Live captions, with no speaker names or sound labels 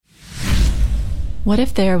What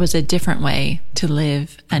if there was a different way to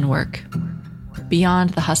live and work?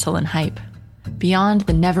 Beyond the hustle and hype, beyond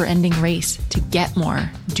the never-ending race to get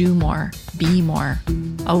more, do more, be more.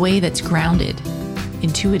 A way that's grounded,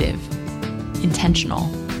 intuitive, intentional,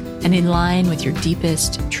 and in line with your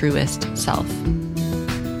deepest, truest self.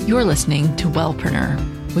 You're listening to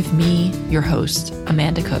Wellpreneur with me, your host,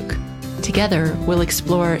 Amanda Cook. Together, we'll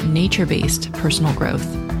explore nature-based personal growth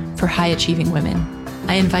for high-achieving women.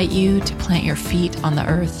 I invite you to plant your feet on the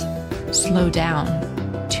earth, slow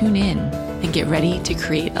down, tune in, and get ready to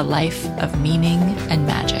create a life of meaning and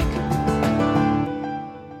magic.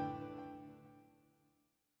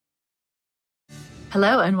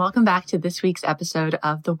 Hello, and welcome back to this week's episode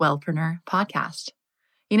of the Wellpreneur podcast.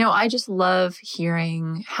 You know, I just love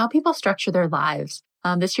hearing how people structure their lives.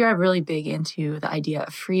 This year, I'm really big into the idea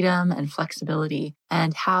of freedom and flexibility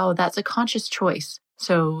and how that's a conscious choice.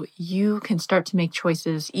 So you can start to make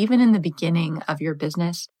choices even in the beginning of your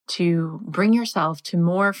business to bring yourself to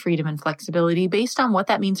more freedom and flexibility based on what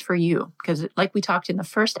that means for you. Because like we talked in the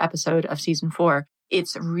first episode of season 4,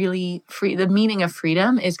 it's really free. The meaning of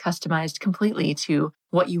freedom is customized completely to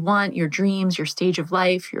what you want, your dreams, your stage of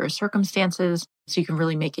life, your circumstances, so you can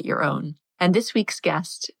really make it your own. And this week's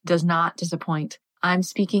guest does not disappoint. I'm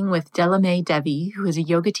speaking with Delamay Devi, who is a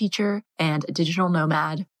yoga teacher and a digital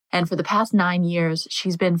nomad. And for the past 9 years,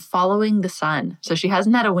 she's been following the sun. So she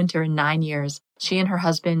hasn't had a winter in 9 years. She and her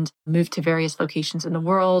husband moved to various locations in the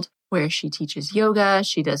world where she teaches yoga,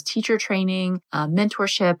 she does teacher training,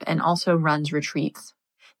 mentorship, and also runs retreats.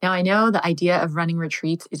 Now, I know the idea of running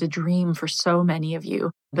retreats is a dream for so many of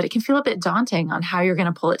you, but it can feel a bit daunting on how you're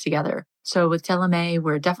going to pull it together. So with Delamay,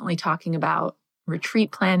 we're definitely talking about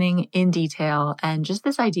retreat planning in detail and just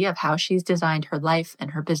this idea of how she's designed her life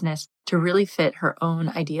and her business to really fit her own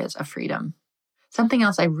ideas of freedom. Something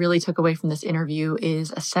else I really took away from this interview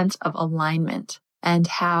is a sense of alignment and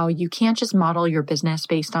how you can't just model your business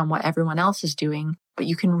based on what everyone else is doing, but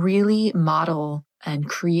you can really model and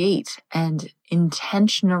create and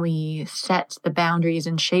intentionally set the boundaries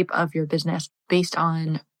and shape of your business based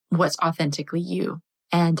on what's authentically you.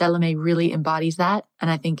 And Delamay really embodies that.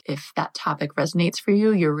 And I think if that topic resonates for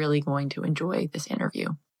you, you're really going to enjoy this interview.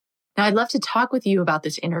 Now, I'd love to talk with you about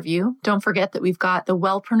this interview. Don't forget that we've got the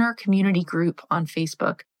Wellpreneur community group on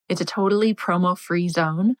Facebook. It's a totally promo-free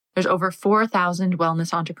zone. There's over 4,000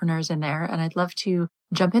 wellness entrepreneurs in there. And I'd love to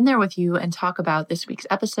jump in there with you and talk about this week's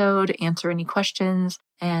episode, answer any questions,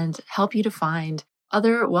 and help you to find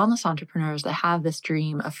other wellness entrepreneurs that have this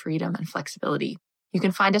dream of freedom and flexibility. You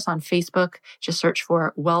can find us on Facebook. Just search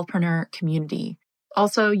for Wellpreneur Community.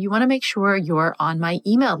 Also, you want to make sure you're on my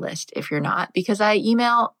email list if you're not, because I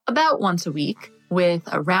email about once a week with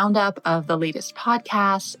a roundup of the latest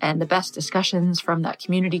podcasts and the best discussions from that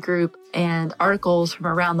community group and articles from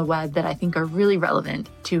around the web that I think are really relevant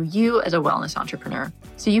to you as a wellness entrepreneur.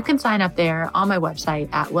 So you can sign up there on my website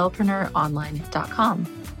at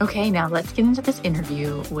wellpreneuronline.com. Okay, now let's get into this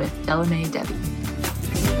interview with Delamay Devi.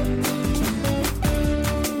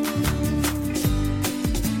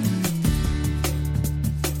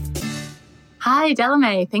 Hi,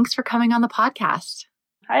 Delamay. Thanks for coming on the podcast.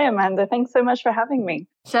 Hi, Amanda. Thanks so much for having me.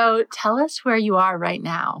 So tell us where you are right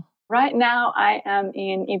now. Right now, I am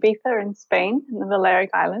in Ibiza in Spain, in the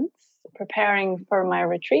Balearic Islands, preparing for my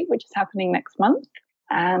retreat, which is happening next month.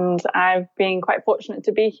 And I've been quite fortunate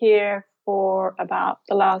to be here for about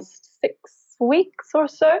the last 6 weeks or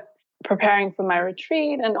so, preparing for my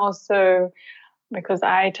retreat, and also because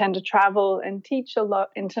I tend to travel and teach a lot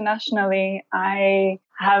internationally, I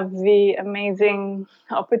have the amazing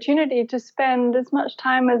opportunity to spend as much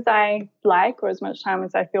time as I like or as much time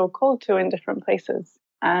as I feel called to in different places.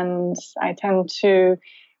 And I tend to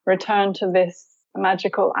return to this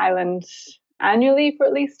magical island annually for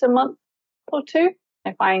at least a month or two.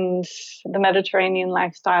 I find the Mediterranean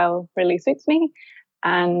lifestyle really suits me.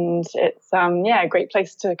 And it's a great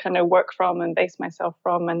place to kind of work from and base myself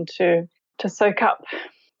from and to soak up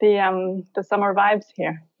the summer vibes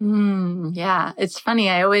here. Yeah, it's funny.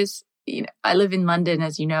 I always, I live in London,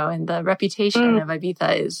 as you know, and the reputation of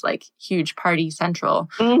Ibiza is like huge party central.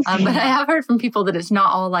 But I have heard from people that it's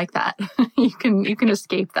not all like that. You can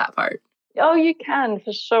escape that part. Oh, you can,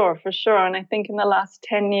 for sure. And I think in the last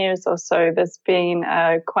 10 years or so, there's been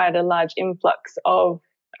quite a large influx of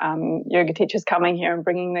yoga teachers coming here and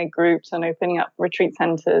bringing their groups and opening up retreat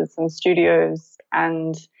centers and studios.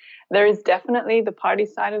 And there is definitely the party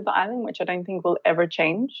side of the island, which I don't think will ever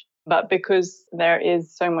change. But because there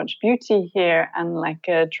is so much beauty here and like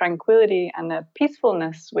a tranquility and a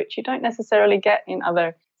peacefulness, which you don't necessarily get in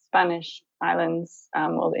other Spanish islands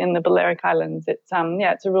or in the Balearic Islands, it's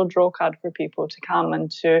a real draw card for people to come and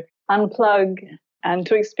to unplug and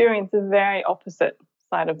to experience the very opposite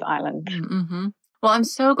side of the island. Mm-hmm. Well, I'm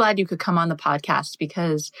so glad you could come on the podcast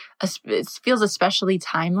because it feels especially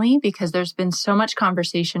timely because there's been so much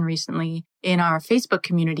conversation recently in our Facebook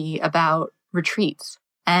community about retreats.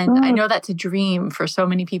 And I know that's a dream for so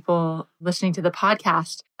many people listening to the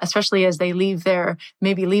podcast, especially as they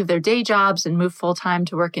maybe leave their day jobs and move full time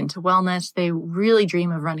to work into wellness. They really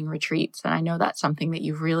dream of running retreats. And I know that's something that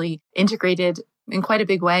you've really integrated in quite a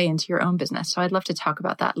big way into your own business. So I'd love to talk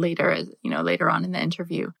about that later on in the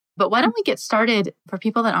interview. But why don't we get started for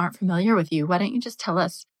people that aren't familiar with you? Why don't you just tell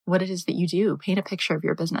us what it is that you do? Paint a picture of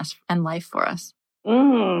your business and life for us.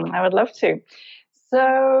 I would love to.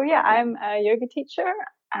 So yeah, I'm a yoga teacher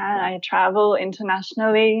and I travel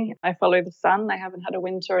internationally. I follow the sun. I haven't had a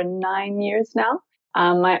winter in 9 years now.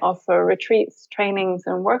 I offer retreats, trainings,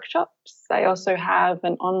 and workshops. I also have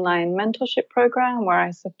an online mentorship program where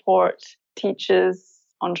I support teachers,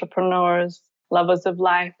 entrepreneurs, lovers of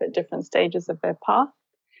life at different stages of their path.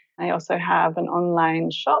 I also have an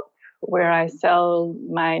online shop where I sell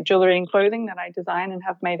my jewelry and clothing that I design and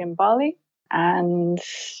have made in Bali. And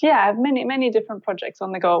yeah, I have many, many different projects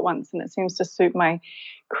on the go at once, and it seems to suit my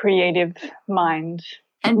creative mind.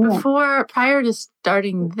 And prior to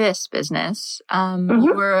starting this business,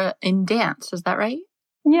 you were in dance, is that right?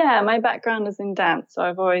 Yeah, my background is in dance. So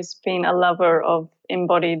I've always been a lover of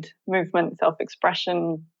embodied movement,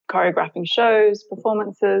 self-expression, choreographing shows,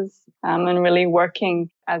 performances, and really working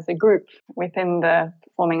as a group within the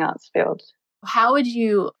performing arts field. How would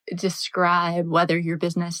you describe whether your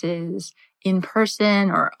business is in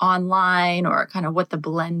person or online, or kind of what the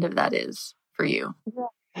blend of that is for you?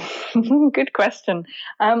 Good question.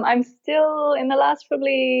 I'm still in the last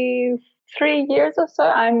probably 3 years or so,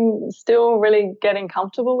 I'm still really getting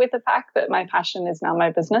comfortable with the fact that my passion is now my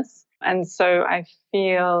business. And so I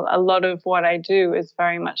feel a lot of what I do is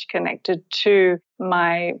very much connected to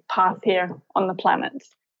my path here on the planet.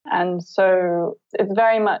 And so it's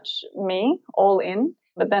very much me, all in.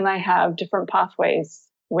 But then I have different pathways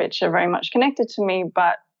which are very much connected to me,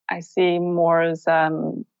 but I see more as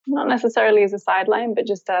not necessarily as a sideline, but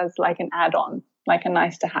just as like an add-on, like a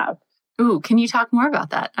nice to have. Ooh, can you talk more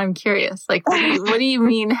about that? I'm curious. Like, what do you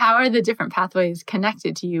mean? How are the different pathways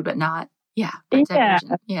connected to you, but not? Yeah.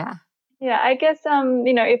 Yeah. I guess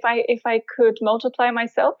if I could multiply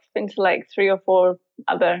myself into like 3 or 4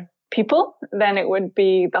 other people, then it would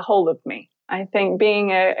be the whole of me. I think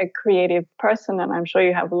being a creative person, and I'm sure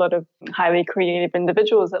you have a lot of highly creative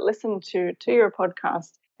individuals that listen to your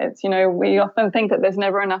podcast. It's, we often think that there's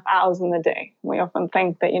never enough hours in the day. We often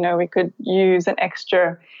think that, we could use an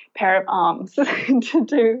extra pair of arms to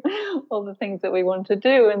do all the things that we want to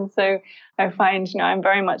do. And so I find, I'm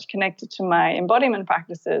very much connected to my embodiment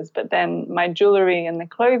practices, but then my jewelry and the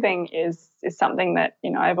clothing is something that,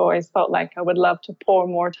 I've always felt like I would love to pour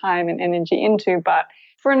more time and energy into. But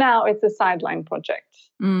for now, it's a sideline project.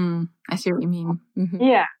 I see what you mean. Mm-hmm.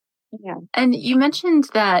 Yeah. And you mentioned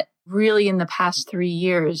that really in the past 3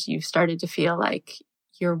 years, you've started to feel like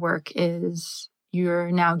your work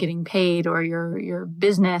you're now getting paid, or your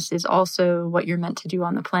business is also what you're meant to do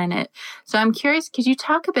on the planet. So I'm curious, could you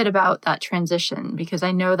talk a bit about that transition? Because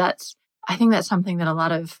I think that's something that a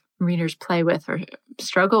lot of readers play with or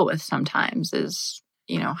struggle with sometimes is,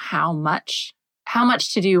 how much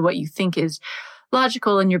to do what you think is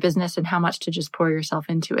logical in your business and how much to just pour yourself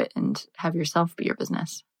into it and have yourself be your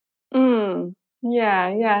business.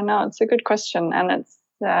 Yeah. No, it's a good question. And it's,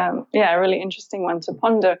 a really interesting one to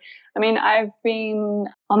ponder. I mean, I've been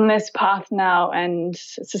on this path now and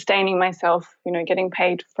sustaining myself, getting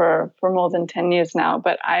paid for more than 10 years now,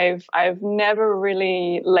 but I've never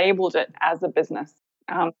really labeled it as a business.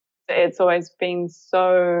 It's always been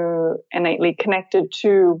so innately connected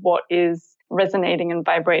to what is resonating and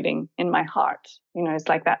vibrating in my heart. It's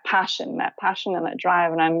like that passion and that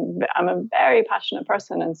drive. And I'm a very passionate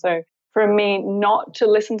person. And so for me, not to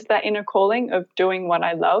listen to that inner calling of doing what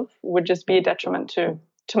I love would just be a detriment to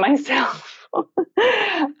myself.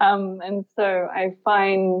 And so I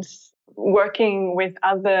find working with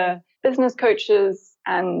other business coaches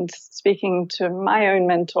and speaking to my own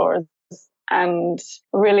mentors and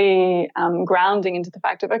really grounding into the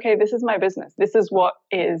fact of, okay, this is my business. This is what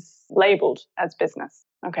is labeled as business.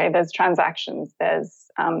 Okay, there's transactions.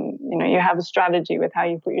 There's, you have a strategy with how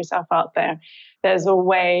you put yourself out there. There's a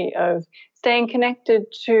way of staying connected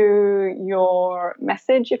to your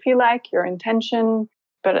message, if you like, your intention,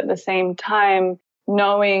 but at the same time,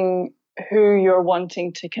 knowing who you're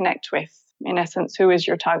wanting to connect with. In essence, who is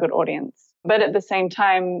your target audience? But at the same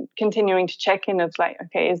time, continuing to check in of like,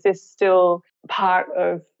 okay, is this still part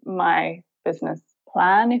of my business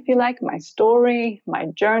plan, if you like, my story, my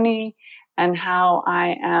journey? and how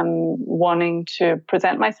I am wanting to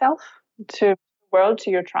present myself to the world, to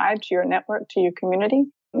your tribe, to your network, to your community.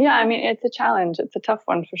 Yeah, I mean, it's a challenge. It's a tough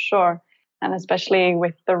one for sure. And especially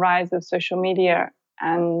with the rise of social media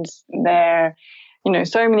and there,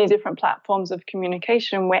 so many different platforms of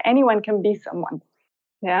communication where anyone can be someone.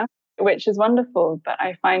 Yeah, which is wonderful. But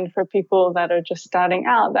I find for people that are just starting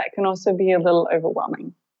out, that can also be a little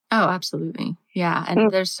overwhelming. Oh, absolutely. Yeah.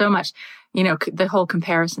 And there's so much, the whole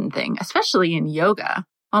comparison thing, especially in yoga.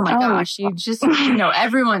 Oh my gosh. You just,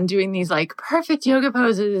 everyone doing these like perfect yoga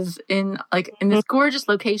poses in this gorgeous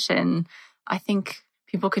location. I think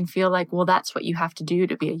people can feel like, well, that's what you have to do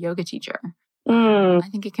to be a yoga teacher. I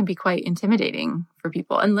think it can be quite intimidating for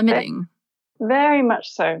people and limiting. Very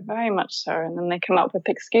much so, very much so. And then they come up with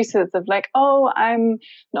excuses of like, oh, I'm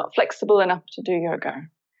not flexible enough to do yoga.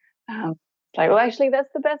 It's like, well, actually,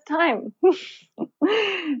 that's the best time.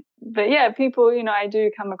 But yeah, people, I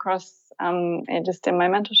do come across, just in my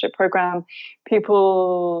mentorship program,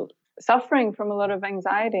 people suffering from a lot of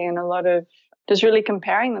anxiety and a lot of just really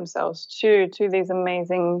comparing themselves to these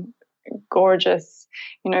amazing, gorgeous,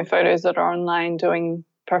 photos that are online doing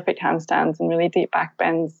perfect handstands and really deep back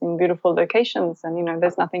bends in beautiful locations. And,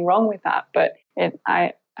 there's nothing wrong with that. But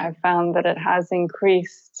I found that it has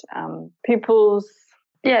increased people's,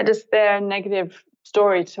 just their negative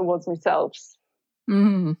story towards themselves.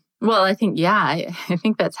 Mm. Well, I think, I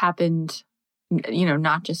think that's happened,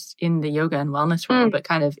 not just in the yoga and wellness world, but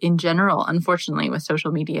kind of in general, unfortunately, with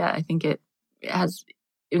social media. I think it has,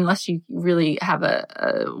 unless you really have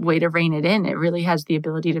a way to rein it in, it really has the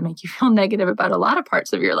ability to make you feel negative about a lot of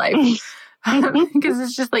parts of your life because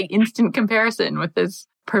it's just like instant comparison with this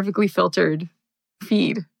perfectly filtered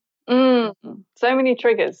feed. So many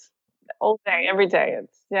triggers all day, every day.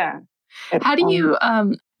 How do you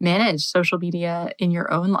manage social media in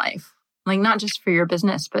your own life? Like not just for your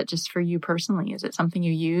business, but just for you personally. Is it something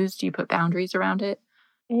you use? Do you put boundaries around it?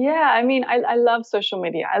 Yeah, I mean, I love social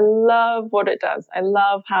media. I love what it does. I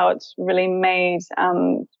love how it's really made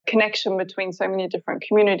connection between so many different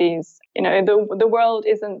communities. The world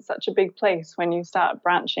isn't such a big place when you start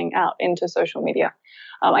branching out into social media.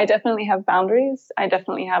 I definitely have boundaries. I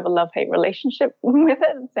definitely have a love-hate relationship with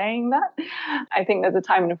it, saying that. I think there's a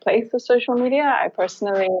time and a place for social media. I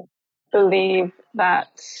personally believe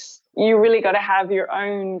that you really got to have your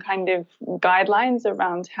own kind of guidelines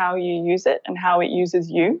around how you use it and how it uses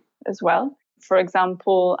you as well. For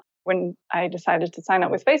example, when I decided to sign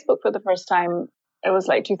up with Facebook for the first time, it was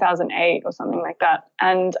like 2008 or something like that.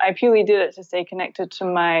 And I purely did it to stay connected to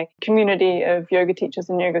my community of yoga teachers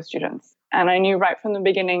and yoga students. And I knew right from the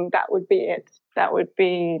beginning that would be it. That would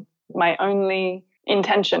be my only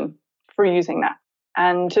intention for using that.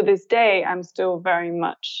 And to this day, I'm still very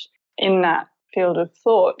much in that field of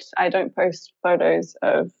thought. I don't post photos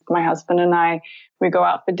of my husband and I. We go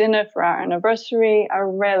out for dinner for our anniversary. I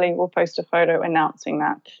rarely will post a photo announcing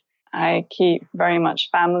that. I keep very much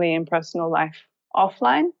family and personal life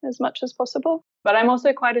offline as much as possible. But I'm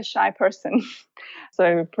also quite a shy person.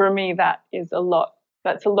 So for me, that is a lot.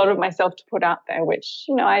 That's a lot of myself to put out there, which,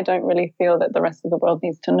 I don't really feel that the rest of the world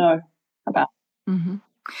needs to know about. Mm-hmm.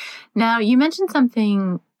 Now, you mentioned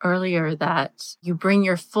something earlier that you bring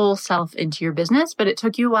your full self into your business, but it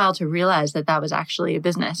took you a while to realize that that was actually a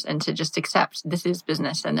business and to just accept this is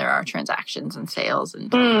business and there are transactions and sales and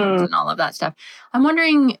plans and all of that stuff. I'm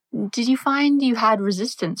wondering, did you find you had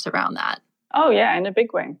resistance around that? Oh, yeah, in a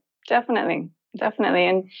big way. Definitely.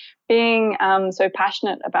 And being so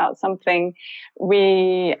passionate about something,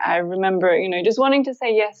 I remember, just wanting to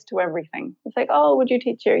say yes to everything. It's like, oh, would you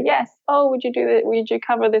teach here? Yes. Oh, would you do that? Would you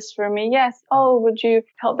cover this for me? Yes. Oh, would you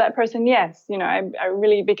help that person? Yes. I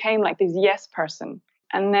really became like this yes person.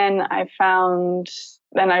 And then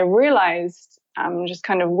I realized just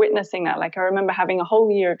kind of witnessing that. Like I remember having a whole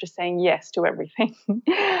year of just saying yes to everything,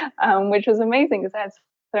 which was amazing because I had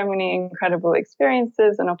so many incredible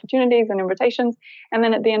experiences and opportunities and invitations. And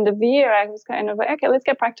then at the end of the year, I was kind of like, okay, let's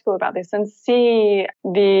get practical about this and see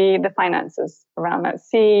the finances around that,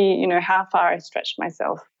 see, how far I stretched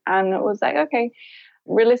myself. And it was like, okay,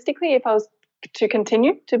 realistically, if I was to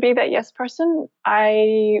continue to be that yes person,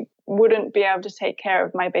 I wouldn't be able to take care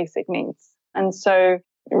of my basic needs. And so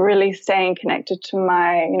really staying connected to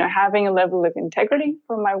my, having a level of integrity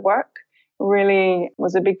for my work really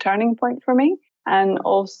was a big turning point for me. And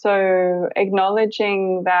also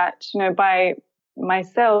acknowledging that, by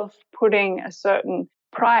myself putting a certain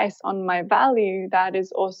price on my value, that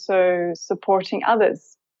is also supporting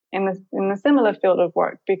others in the similar field of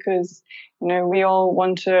work, because, we all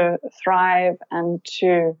want to thrive and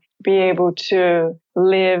to be able to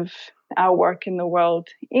live our work in the world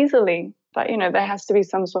easily. But, there has to be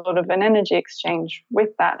some sort of an energy exchange with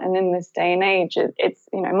that. And in this day and age, it's,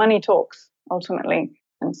 money talks ultimately.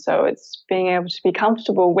 And so it's being able to be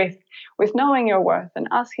comfortable with knowing your worth and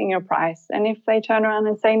asking your price. And if they turn around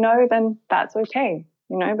and say no, then that's okay,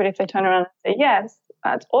 but if they turn around and say yes,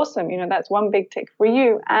 that's awesome. That's one big tick for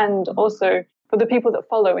you and also for the people that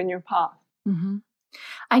follow in your path. Mm-hmm.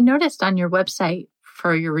 I noticed on your website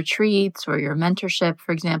for your retreats or your mentorship,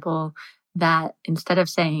 for example, that instead of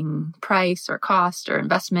saying price or cost or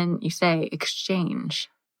investment, you say exchange.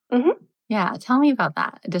 Mm-hmm. Yeah. Tell me about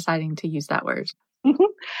that, deciding to use that word.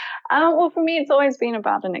 Well, for me, it's always been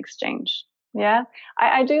about an exchange. Yeah.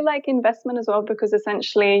 I do like investment as well, because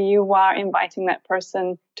essentially you are inviting that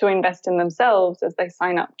person to invest in themselves as they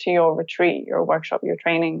sign up to your retreat, your workshop, your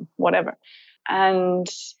training, whatever. And,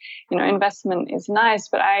 investment is nice,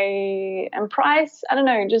 but and price, I don't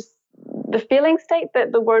know, just the feeling state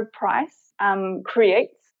that the word price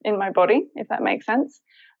creates in my body, if that makes sense.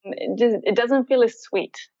 It doesn't feel as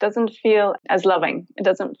sweet, doesn't feel as loving, it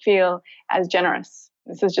doesn't feel as generous.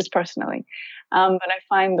 This is just personally. But I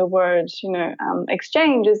find the word,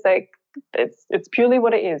 exchange is like, it's purely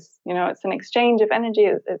what it is. It's an exchange of energy.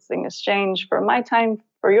 It's an exchange for my time,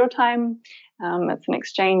 for your time. It's an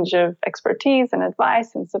exchange of expertise and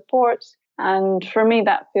advice and support. And for me,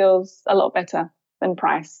 that feels a lot better than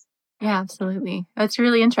price. Yeah, absolutely. That's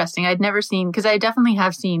really interesting. I'd never seen, because I definitely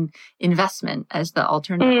have seen investment as the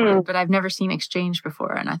alternative word, but I've never seen exchange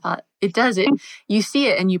before. And I thought it does it. You see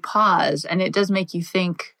it and you pause, and it does make you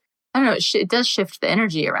think. I don't know. It does shift the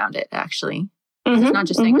energy around it. Actually, it's not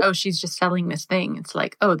just saying, "Oh, she's just selling this thing." It's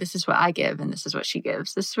like, "Oh, this is what I give, and this is what she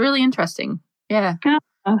gives." This is really interesting. Yeah.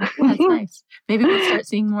 That's nice. Maybe we'll start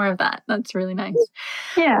seeing more of that. That's really nice.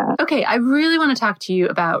 Yeah. Okay. I really want to talk to you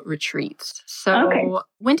about retreats. So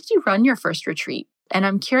when did you run your first retreat? And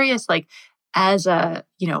I'm curious, as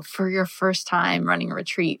for your first time running a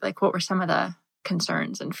retreat, what were some of the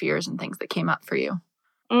concerns and fears and things that came up for you?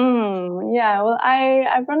 Yeah, well,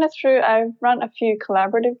 I've run a few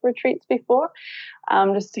collaborative retreats before,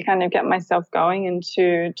 just to kind of get myself going and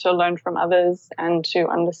to learn from others and to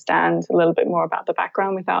understand a little bit more about the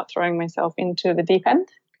background without throwing myself into the deep end.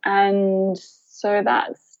 And so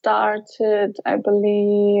that started, I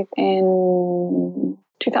believe, in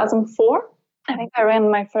 2004. I think I ran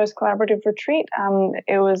my first collaborative retreat.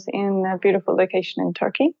 It was in a beautiful location in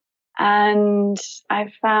Turkey. And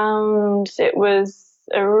I found it was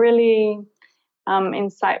a really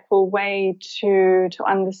insightful way to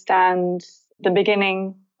understand the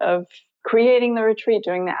beginning of creating the retreat,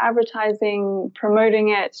 doing the advertising, promoting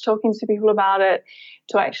it, talking to people about it,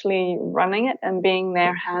 to actually running it and being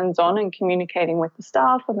there hands-on and communicating with the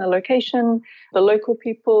staff and the location, the local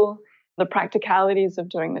people, the practicalities of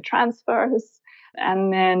doing the transfers,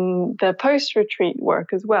 and then the post-retreat work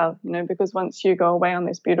as well, because once you go away on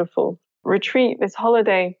this beautiful retreat, this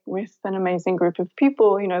holiday with an amazing group of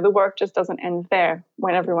people, the work just doesn't end there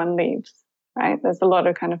when everyone leaves, right? There's a lot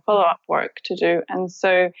of kind of follow-up work to do. And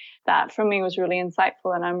so that for me was really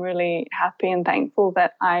insightful, and I'm really happy and thankful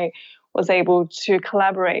that I was able to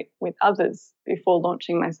collaborate with others before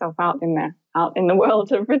launching myself out in the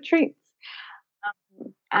world of retreats.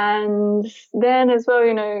 And then as well,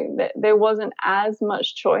 there wasn't as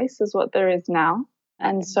much choice as what there is now.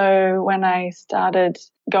 And so when I started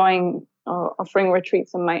offering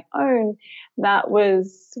retreats on my own, that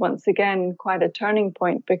was once again quite a turning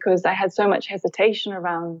point, because I had so much hesitation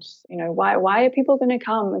around, why are people going to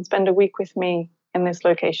come and spend a week with me in this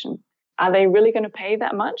location? Are they really going to pay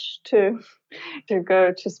that much to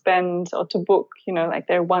go to spend or to book,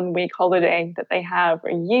 their 1 week holiday that they have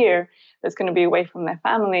a year that's going to be away from their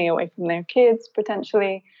family, away from their kids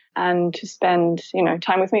potentially, and to spend,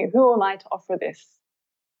 time with me? Who am I to offer this?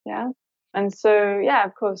 Yeah. And so, yeah,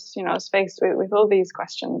 of course, I was faced with all these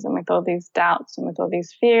questions and with all these doubts and with all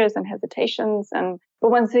these fears and hesitations.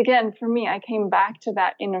 But once again, for me, I came back to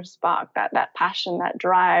that inner spark, that passion, that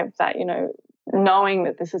drive, that, knowing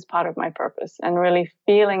that this is part of my purpose, and really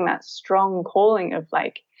feeling that strong calling of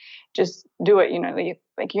just do it,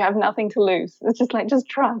 you have nothing to lose. It's just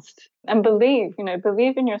trust and believe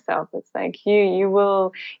in yourself. It's you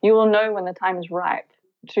will know when the time is right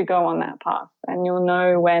to go on that path, and you'll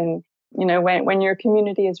know when your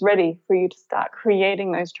community is ready for you to start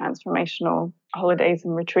creating those transformational holidays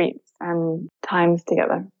and retreats and times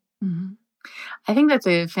together. Mm-hmm. I think that's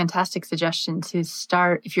a fantastic suggestion to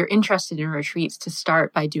start, if you're interested in retreats, to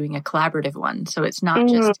start by doing a collaborative one. So it's not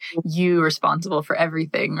just you responsible for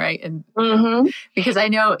everything, right? And because I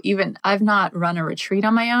know I've not run a retreat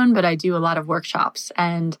on my own, but I do a lot of workshops,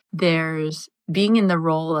 and there's being in the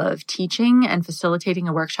role of teaching and facilitating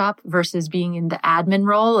a workshop versus being in the admin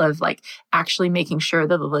role of like actually making sure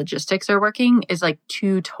that the logistics are working is like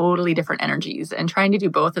two totally different energies. And trying to do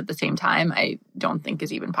both at the same time, I don't think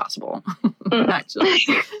is even possible, actually.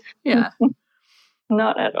 Yeah.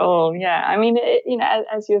 Not at all. Yeah. I mean,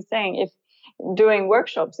 as you're saying, if doing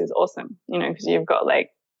workshops is awesome, because you've got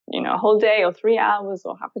like, a whole day or 3 hours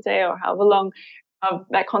or half a day or however long of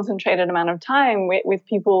that concentrated amount of time with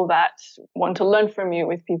people that want to learn from you,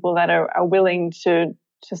 with people that are willing to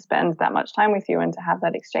spend that much time with you and to have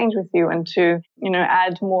that exchange with you and to,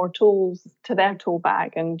 add more tools to their tool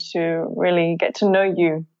bag and to really get to know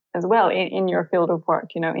you as well in your field of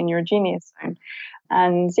work, in your genius zone.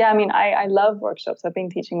 And yeah, I mean, I love workshops. I've been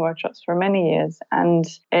teaching workshops for many years, and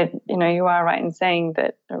you are right in saying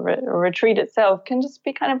that a retreat itself can just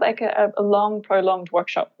be kind of like a long, prolonged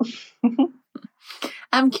workshop.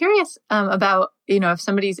 I'm curious about, if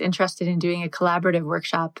somebody's interested in doing a collaborative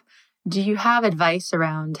workshop, do you have advice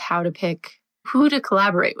around how to pick who to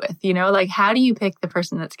collaborate with? Like how do you pick the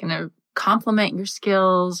person that's going to complement your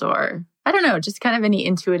skills, or I don't know, just kind of any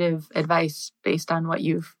intuitive advice based on what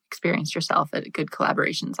you've experienced yourself at good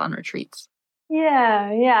collaborations on retreats?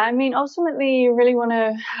 Yeah. I mean, ultimately, you really want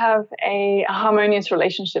to have a harmonious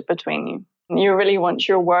relationship between you. You really want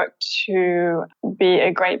your work to be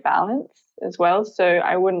a great balance as well. So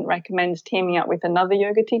I wouldn't recommend teaming up with another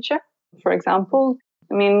yoga teacher, for example.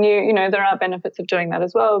 I mean, there are benefits of doing that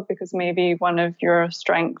as well, because maybe one of your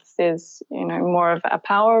strengths is, more of a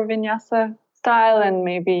power vinyasa style, and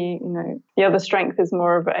maybe, the other strength is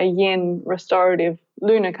more of a yin restorative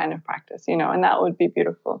lunar kind of practice, and that would be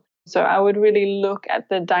beautiful. So I would really look at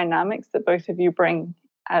the dynamics that both of you bring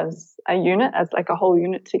as a unit, as like a whole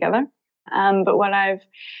unit together. But what I've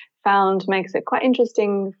found makes it quite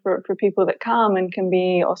interesting for people that come and can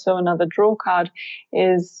be also another draw card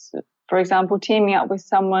is, for example, teaming up with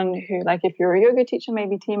someone who, like if you're a yoga teacher,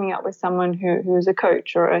 maybe teaming up with someone who's a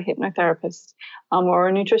coach or a hypnotherapist or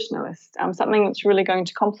a nutritionalist, something that's really going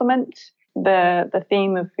to complement the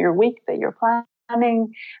theme of your week that you're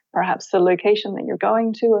planning, perhaps the location that you're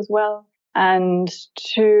going to as well, and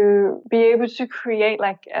to be able to create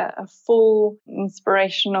like a full,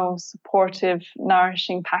 inspirational, supportive,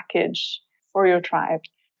 nourishing package for your tribe.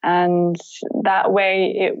 And that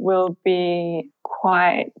way it will be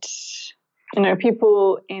quite,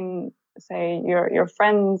 people in, say, your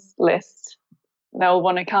friends list, they'll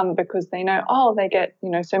want to come because they know, they get,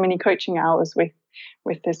 so many coaching hours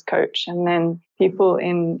with this coach. And then people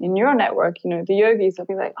in your network, the yogis, will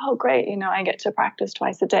be like, oh, great, I get to practice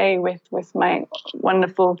twice a day with my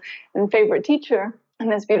wonderful and favorite teacher in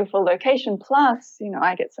this beautiful location. Plus,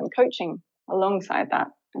 I get some coaching alongside that.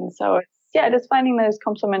 And so just finding those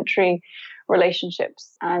complementary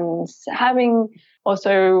relationships and having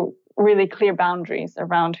also really clear boundaries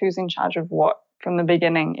around who's in charge of what from the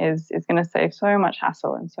beginning is going to save so much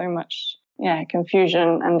hassle and so much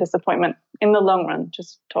confusion and disappointment in the long run,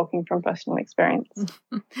 just talking from personal experience.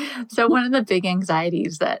 So one of the big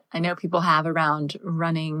anxieties that I know people have around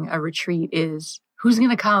running a retreat is, who's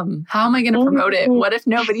going to come? How am I going to promote it? What if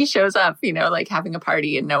nobody shows up? Like having a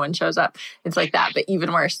party and no one shows up. It's like that, but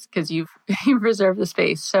even worse because you've reserved the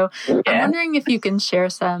space. So I'm wondering if you can share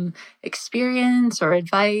some experience or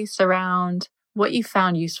advice around what you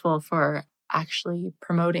found useful for actually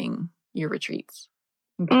promoting your retreats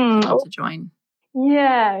and getting people to join.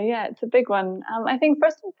 Yeah, it's a big one. I think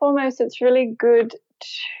first and foremost, it's really good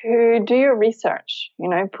to do your research,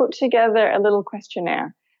 put together a little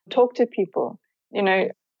questionnaire, talk to people,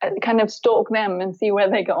 kind of stalk them and see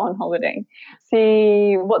where they go on holiday,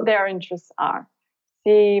 see what their interests are,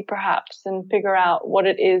 see perhaps and figure out what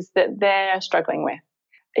it is that they're struggling with.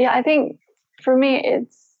 Yeah, I think for me,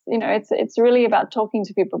 it's really about talking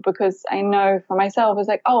to people, because I know for myself, it's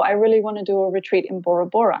like, I really want to do a retreat in Bora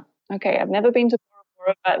Bora. Okay, I've never been to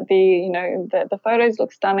Bora Bora, but the photos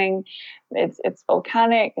look stunning. It's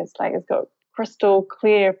volcanic. It's got crystal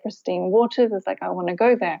clear, pristine waters. It's like, I want to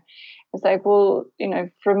go there. It's like, well,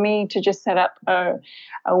 for me to just set up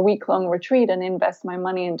a week-long retreat and invest my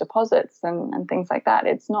money in deposits and things like that,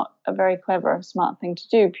 it's not a very clever, smart thing to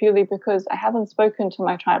do, purely because I haven't spoken to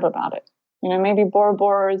my tribe about it. Maybe Bora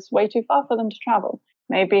Bora is way too far for them to travel.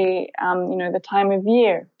 Maybe, the time of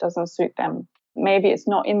year doesn't suit them. Maybe it's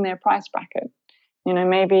not in their price bracket.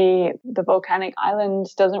 Maybe the volcanic island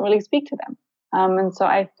doesn't really speak to them. And so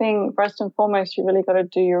I think first and foremost, you really got to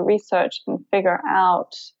do your research and figure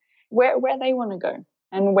out where they want to go,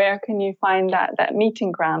 and where can you find that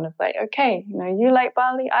meeting ground of like, okay, you like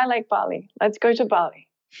Bali, I like Bali, let's go to Bali.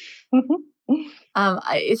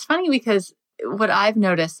 It's funny because what I've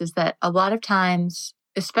noticed is that a lot of times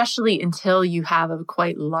especially until you have a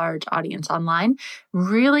quite large audience online,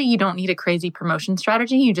 really you don't need a crazy promotion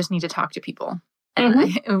strategy. You just need to talk to people.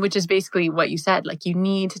 Which is basically what you said. Like, you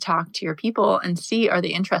need to talk to your people and see, are they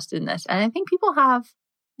interested in this? And I think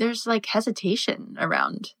there's like hesitation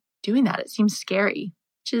around doing that. It seems scary,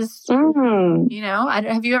 which is,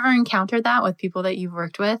 have you ever encountered that with people that you've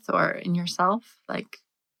worked with or in yourself? Like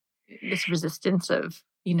this resistance of,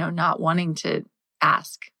 not wanting to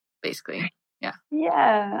ask, basically. Yeah.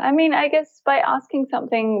 Yeah. I mean, I guess by asking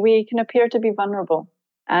something, we can appear to be vulnerable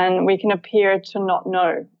and we can appear to not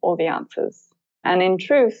know all the answers. And in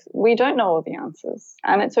truth, we don't know all the answers.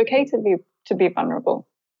 And it's okay to be vulnerable.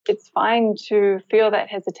 It's fine to feel that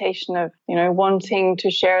hesitation of, wanting to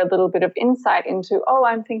share a little bit of insight into,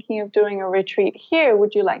 I'm thinking of doing a retreat here.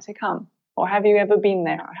 Would you like to come? Or have you ever been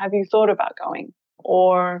there? Or have you thought about going?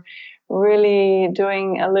 Or really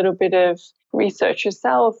doing a little bit of research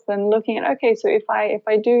yourself and looking at, okay, so if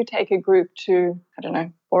I do take a group to, I don't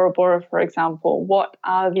know, Bora Bora, for example, what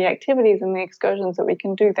are the activities and the excursions that we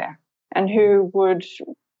can do there? And who would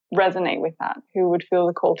resonate with that? Who would feel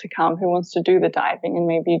the call to come? Who wants to do the diving and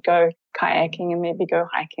maybe go kayaking and maybe go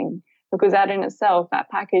hiking? Because that in itself, that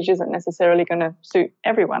package isn't necessarily going to suit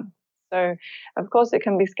everyone. So, of course, it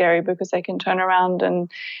can be scary because they can turn around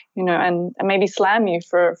and, and maybe slam you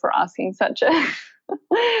for asking such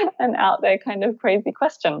an out there kind of crazy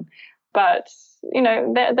question. But,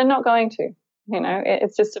 they're not going to.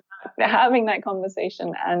 It's just about having that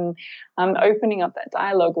conversation and opening up that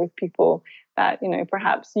dialogue with people that,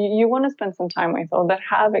 perhaps you want to spend some time with or that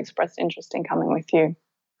have expressed interest in coming with you.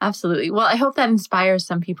 Absolutely. Well, I hope that inspires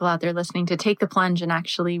some people out there listening to take the plunge and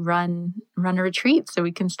actually run a retreat so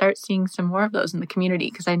we can start seeing some more of those in the community,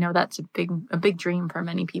 because I know that's a big dream for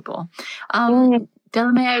many people. Delamae,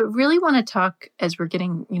 I really want to talk, as we're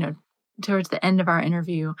getting, towards the end of our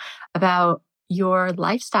interview, about your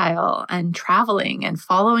lifestyle and traveling and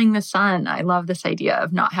following the sun. I love this idea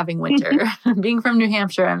of not having winter. Being from New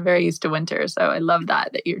Hampshire, I'm very used to winter. So I love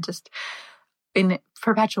that you're just in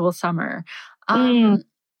perpetual summer.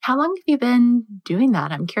 How long have you been doing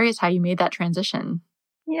that? I'm curious how you made that transition.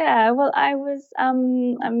 Yeah, well,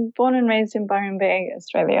 I'm born and raised in Byron Bay,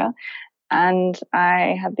 Australia. And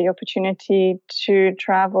I had the opportunity to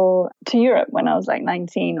travel to Europe when I was like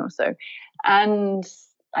 19 or so. And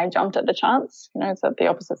I jumped at the chance. It's at the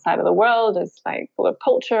opposite side of the world. It's like full of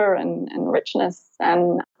culture and richness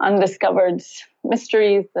and undiscovered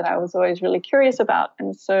mysteries that I was always really curious about.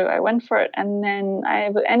 And so I went for it. And then I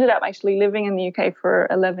ended up actually living in the UK for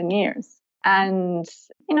 11 years. And,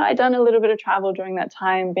 I'd done a little bit of travel during that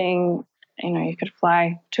time, being, you could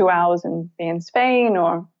fly 2 hours and be in Spain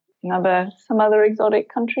or some other exotic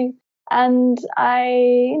country. And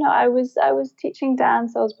I was teaching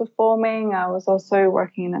dance. I was performing. I was also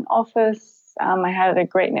working in an office. I had a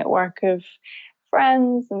great network of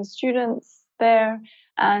friends and students there.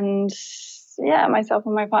 And yeah, myself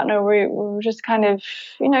and my partner, we were just kind of,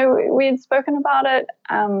 we had spoken about it,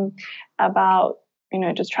 about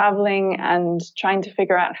just traveling and trying to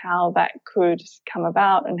figure out how that could come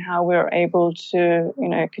about and how we were able to,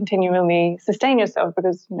 continually sustain yourself,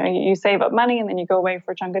 because, you save up money and then you go away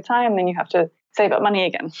for a chunk of time, and then you have to save up money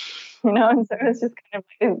again, and so it's just kind of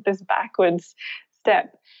like this backwards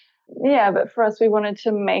step. Yeah, but for us, we wanted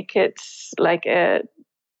to make it like I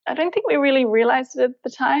don't think we really realized it at the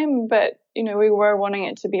time, but, we were wanting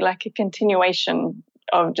it to be like a continuation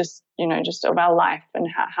of just of our life and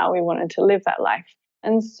how we wanted to live that life.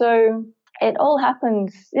 And so it all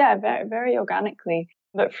happened, very, very organically.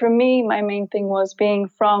 But for me, my main thing was being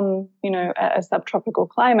from, a subtropical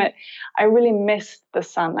climate. I really missed the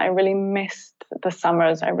sun. I really missed the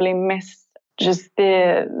summers. I really missed just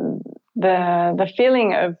the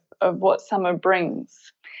feeling of what summer brings.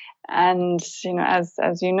 And, as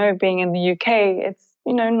being in the UK, it's,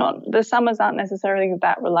 not, the summers aren't necessarily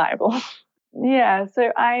that reliable. Yeah, so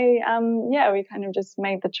we kind of just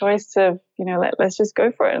made the choice of, let's just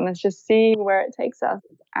go for it and let's just see where it takes us.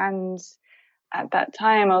 And at that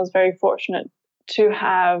time, I was very fortunate to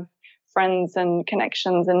have friends and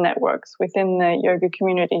connections and networks within the yoga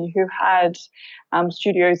community who had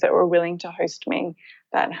studios that were willing to host me,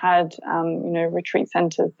 that had, retreat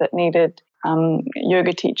centers that needed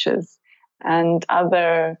yoga teachers, and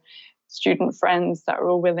other student friends that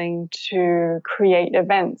were willing to create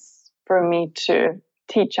events for me to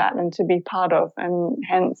teach at and to be part of. And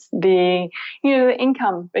hence the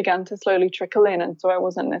income began to slowly trickle in. And so I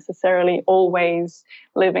wasn't necessarily always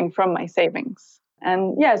living from my savings.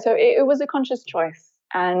 And so it was a conscious choice.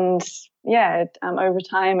 And over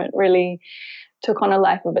time, it really took on a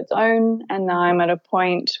life of its own. And now I'm at a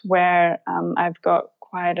point where I've got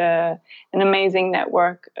quite an amazing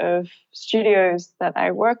network of studios that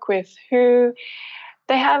I work with who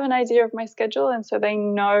they have an idea of my schedule, and so they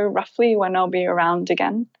know roughly when I'll be around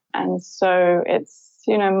again. And so it's,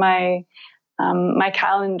 my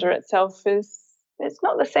calendar itself it's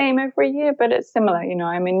not the same every year, but it's similar.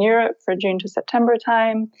 I'm in Europe for June to September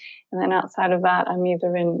time, and then outside of that, I'm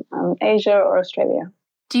either in Asia or Australia.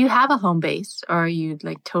 Do you have a home base, or are you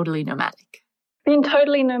like totally nomadic? Been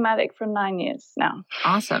totally nomadic for 9 years now.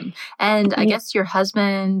 Awesome. And I guess your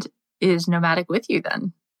husband is nomadic with you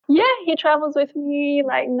then? Yeah, he travels with me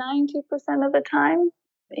like 90% of the time.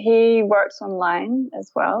 He works online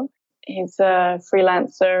as well. He's a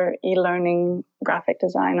freelancer, e-learning graphic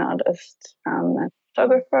design artist, and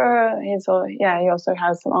photographer. He also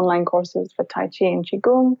has some online courses for Tai Chi and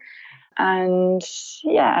Qigong. And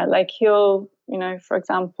he'll, for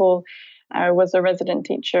example, I was a resident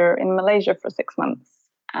teacher in Malaysia for 6 months.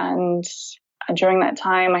 And during that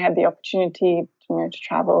time, I had the opportunity, to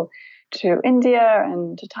travel to India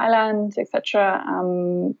and to Thailand, etc.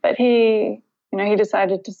 But he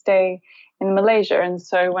decided to stay in Malaysia. And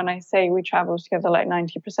so when I say we travel together like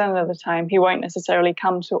 90% of the time, he won't necessarily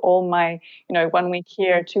come to all my, 1 week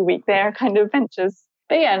here, 2 week there kind of ventures.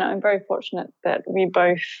 But I'm very fortunate that we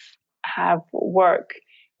both have work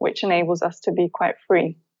which enables us to be quite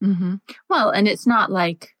free. Mm-hmm. Well, and it's not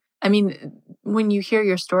like, when you hear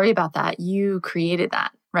your story about that, you created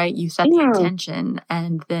that, right? You set the intention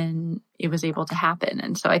and then it was able to happen.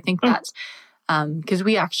 And so I think that's because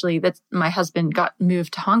my husband got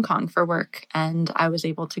moved to Hong Kong for work and I was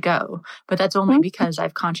able to go. But that's only because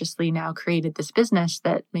I've consciously now created this business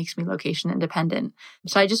that makes me location independent.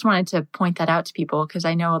 So I just wanted to point that out to people because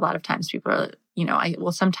I know a lot of times people are,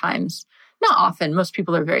 sometimes, not often, most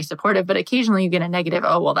people are very supportive, but occasionally you get a negative,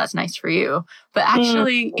 oh, well, that's nice for you. But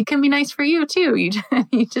actually, it can be nice for you too.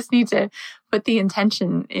 You just need to put the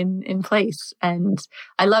intention in place. And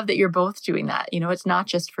I love that you're both doing that. It's not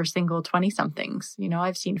just for single 20-somethings.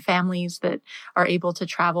 I've seen families that are able to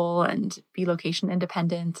travel and be location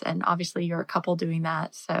independent. And obviously, you're a couple doing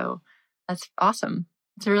that. So that's awesome.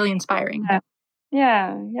 It's really inspiring.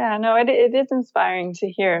 Yeah. No, it is inspiring to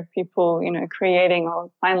hear people, creating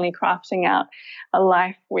or finally crafting out a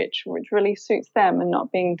life which really suits them and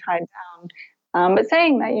not being tied down. But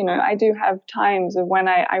saying that, I do have times of when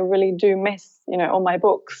I really do miss, all my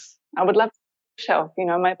books. I would love to shelf,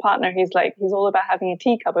 my partner, he's all about having a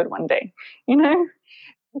tea cupboard one day,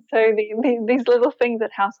 So these little things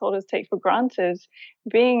that householders take for granted,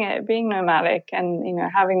 being nomadic and,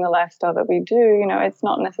 having the lifestyle that we do, it's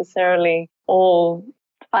not necessarily all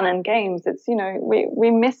fun and games. It's,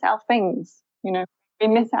 we miss our things, we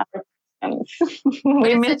miss our things.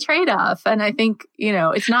 It's a trade-off. And I think,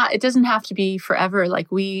 it doesn't have to be forever.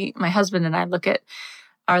 Like my husband and I look at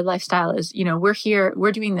our lifestyle as, we're here,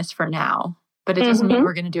 we're doing this for now, but it doesn't mean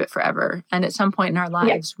we're going to do it forever. And at some point in our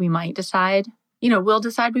lives, we might decide, we'll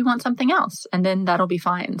decide we want something else and then that'll be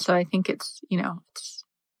fine. So I think it's, it's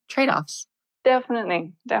trade-offs.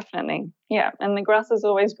 Definitely. Yeah. And the grass is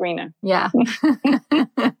always greener. Yeah.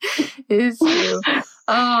 It is true.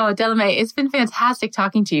 Oh, Delamae, it's been fantastic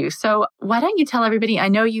talking to you. So why don't you tell everybody, I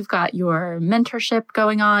know you've got your mentorship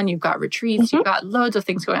going on, you've got retreats, you've got loads of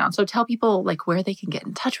things going on. So tell people like where they can get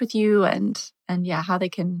in touch with you and how they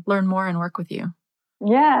can learn more and work with you.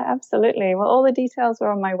 Yeah, absolutely. Well, all the details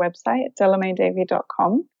are on my website,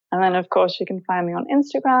 delamaedavey.com. And then, of course, you can find me on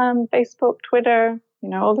Instagram, Facebook, Twitter,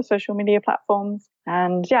 all the social media platforms.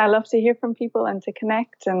 And I love to hear from people and to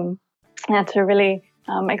connect and to really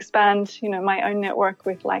expand, my own network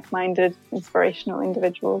with like-minded, inspirational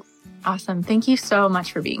individuals. Awesome. Thank you so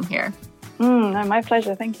much for being here. No, my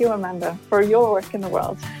pleasure. Thank you, Amanda, for your work in the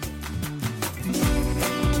world.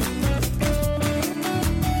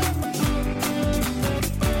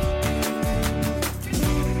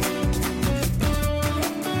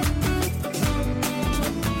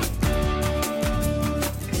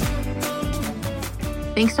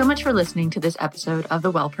 Thanks so much for listening to this episode of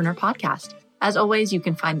the Wellpreneur podcast. As always, you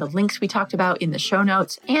can find the links we talked about in the show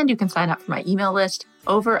notes, and you can sign up for my email list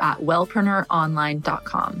over at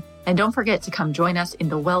wellpreneuronline.com. And don't forget to come join us in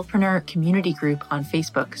the Wellpreneur community group on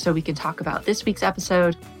Facebook so we can talk about this week's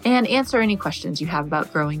episode and answer any questions you have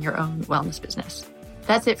about growing your own wellness business.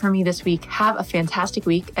 That's it for me this week. Have a fantastic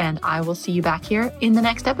week, and I will see you back here in the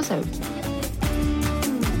next episode.